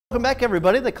Welcome back,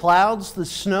 everybody. The clouds, the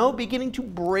snow beginning to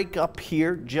break up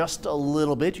here just a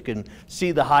little bit. You can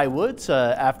see the high woods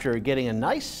after getting a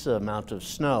nice amount of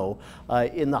snow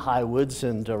in the high woods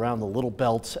and around the little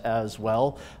belts as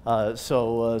well.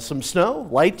 Some snow,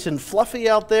 light and fluffy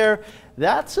out there.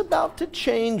 That's about to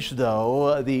change,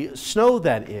 though, the snow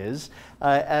that is,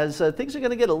 as things are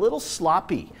going to get a little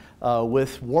sloppy.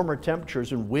 With warmer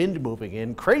temperatures and wind moving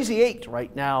in. Crazy 8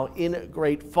 right now in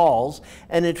Great Falls,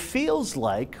 and it feels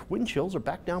like wind chills are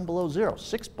back down below 0,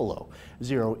 6 below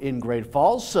 0 in Great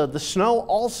Falls. The snow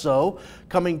also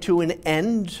coming to an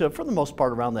end for the most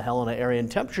part around the Helena area,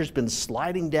 and temperature's been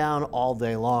sliding down all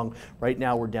day long. Right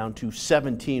now we're down to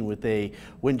 17 with a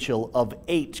wind chill of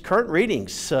 8. Current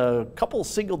readings, a couple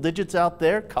single digits out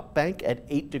there. Cup Bank at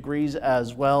 8 degrees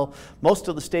as well. Most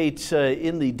of the state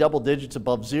in the double digits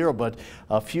above 0. But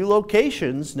a few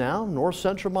locations now, north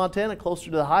central Montana,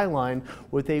 closer to the high line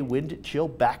with a wind chill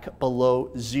back below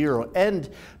 0. And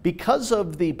because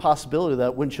of the possibility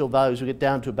that wind chill values will get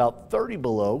down to about 30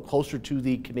 below, closer to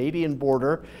the Canadian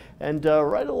border and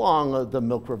right along the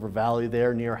Milk River Valley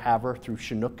there near Havre through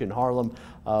Chinook and Harlem,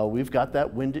 we've got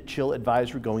that wind chill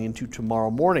advisory going into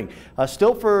tomorrow morning.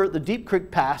 Still for the Deep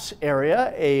Creek Pass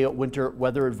area, a winter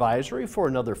weather advisory for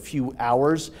another few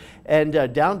hours.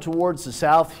 And down towards the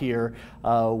south here,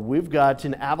 we've got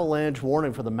an avalanche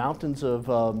warning for the mountains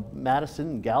of Madison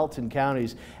and Gallatin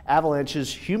counties.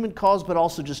 Avalanches, human caused, but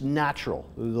also just natural.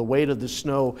 The weight of the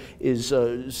snow is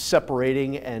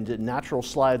separating and natural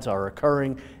slides are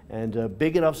occurring. And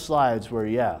big enough slides where,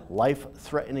 yeah,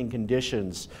 life-threatening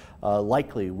conditions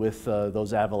likely with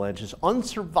those avalanches.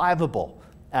 Unsurvivable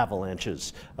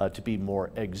avalanches, to be more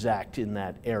exact, in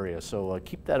that area. So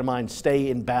keep that in mind. Stay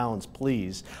in bounds,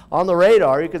 please. On the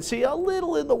radar, you can see a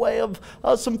little in the way of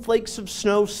some flakes of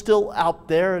snow still out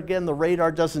there. Again, the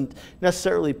radar doesn't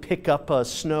necessarily pick up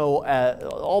snow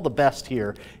all the best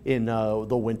here in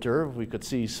the winter. We could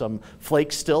see some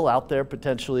flakes still out there,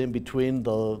 potentially in between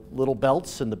the little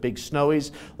belts and the big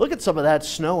snowies. Look at some of that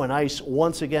snow and ice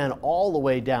once again all the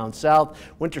way down south.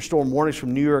 Winter storm warnings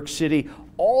from New York City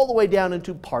all the way down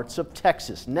into parts of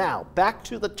Texas. Now, back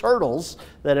to the turtles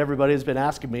that everybody has been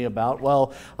asking me about.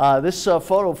 Well, this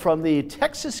photo from the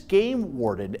Texas game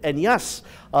warden, and yes,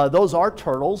 those are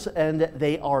turtles, and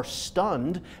they are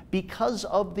stunned because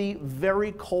of the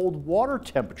very cold water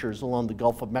temperatures along the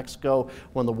Gulf of Mexico.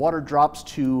 When the water drops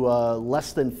to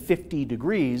less than 50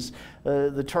 degrees,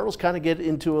 the turtles kind of get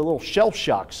into a little shell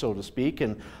shock, so to speak,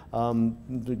 and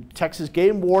the Texas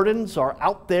game wardens are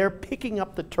out there picking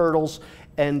up the turtles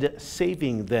and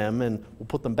saving them, and we'll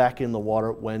put them back in the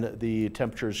water when the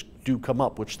temperatures do come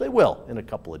up, which they will in a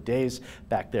couple of days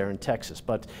back there in Texas.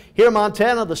 But here in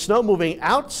Montana, the snow moving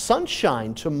out,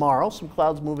 sunshine tomorrow, some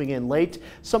clouds moving in late,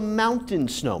 some mountain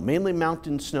snow, mainly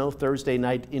mountain snow Thursday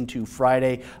night into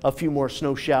Friday, a few more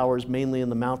snow showers mainly in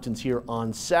the mountains here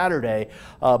on Saturday.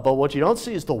 But what you don't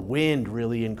see is the wind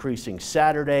really increasing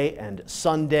Saturday and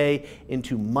Sunday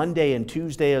into Monday and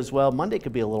Tuesday as well. Monday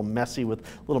could be a little messy with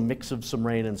a little mix of some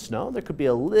rain and snow. There could be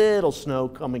a little snow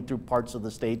coming through parts of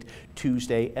the state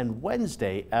Tuesday and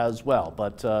Wednesday as well.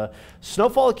 But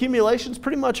snowfall accumulations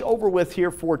pretty much over with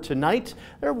here for tonight.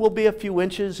 There will be a few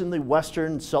inches in the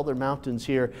western southern mountains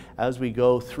here as we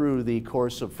go through the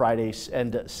course of Friday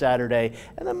and Saturday,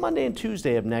 and then Monday and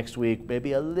Tuesday of next week,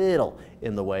 maybe a little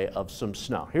in the way of some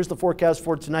snow. Here's the forecast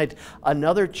for tonight.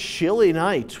 Another chilly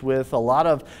night with a lot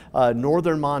of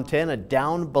northern Montana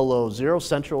down below 0,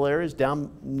 central areas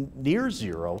down near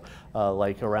 0,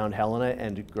 like around Helena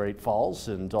and Great Falls,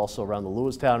 and also around the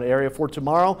Lewistown area. For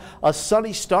tomorrow, a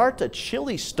sunny start, a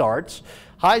chilly start.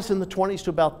 Highs in the 20s to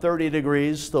about 30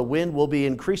 degrees. The wind will be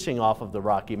increasing off of the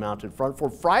Rocky Mountain front. For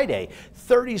Friday,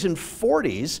 30s and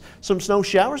 40s. Some snow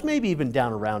showers, maybe even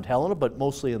down around Helena, but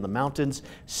mostly in the mountains.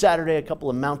 Saturday, a couple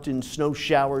of mountain snow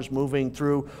showers moving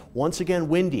through. Once again,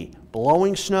 windy,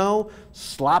 blowing snow,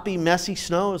 sloppy, messy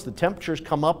snow as the temperatures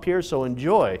come up here. So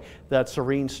enjoy that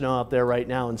serene snow out there right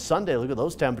now. And Sunday, look at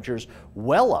those temperatures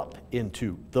well up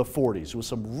into the 40s with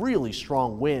some really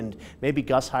strong wind, maybe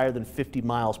gusts higher than 50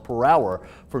 miles per hour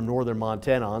for northern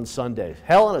Montana on Sunday.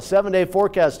 Helena, 7-day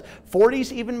forecast,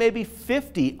 40s, even maybe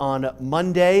 50 on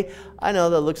Monday. I know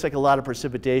that looks like a lot of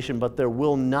precipitation, but there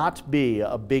will not be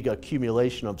a big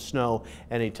accumulation of snow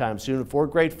anytime soon. For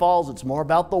Great Falls, it's more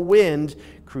about the wind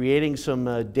creating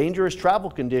some dangerous travel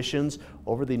conditions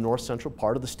over the north central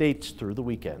part of the state through the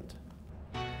weekend.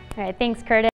 All right, thanks, Curtis.